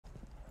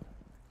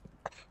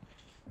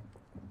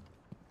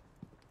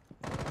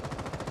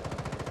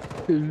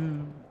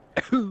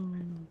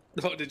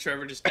Oh, did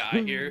Trevor just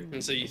die here?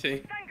 And so you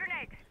think?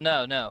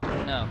 No.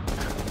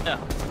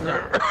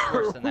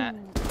 Worse than that.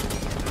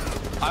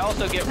 I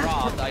also get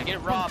robbed. I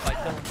get robbed by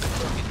someone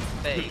looking in the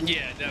face.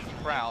 Yeah,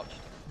 definitely. Crouched.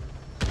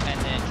 And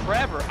then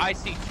Trevor, I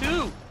see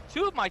two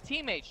of my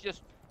teammates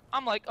just.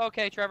 I'm like,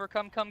 okay, Trevor,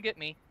 come get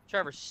me.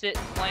 Trevor sits,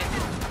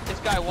 planted. This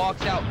guy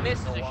walks out,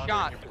 misses a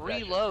shot,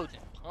 reloads,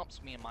 and pumps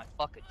me in my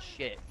fucking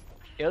shit.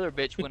 The other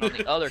bitch went on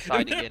the other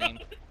side to get him.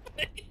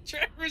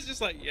 Trevor's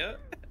just like, yeah.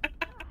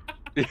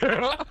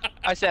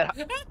 I said,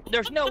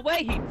 there's no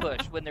way he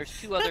pushed when there's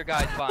two other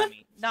guys by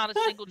me. Not a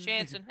single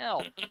chance in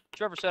hell.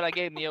 Trevor said I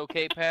gave him the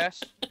okay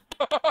pass.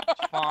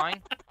 It's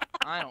fine.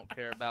 I don't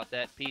care about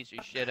that piece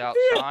of shit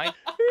outside.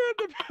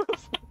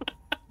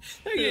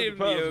 I gave him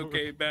the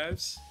okay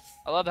pass.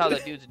 I love how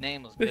that dude's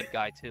name was Good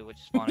Guy too, which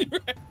is funny.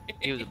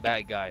 He was a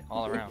bad guy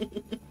all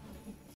around.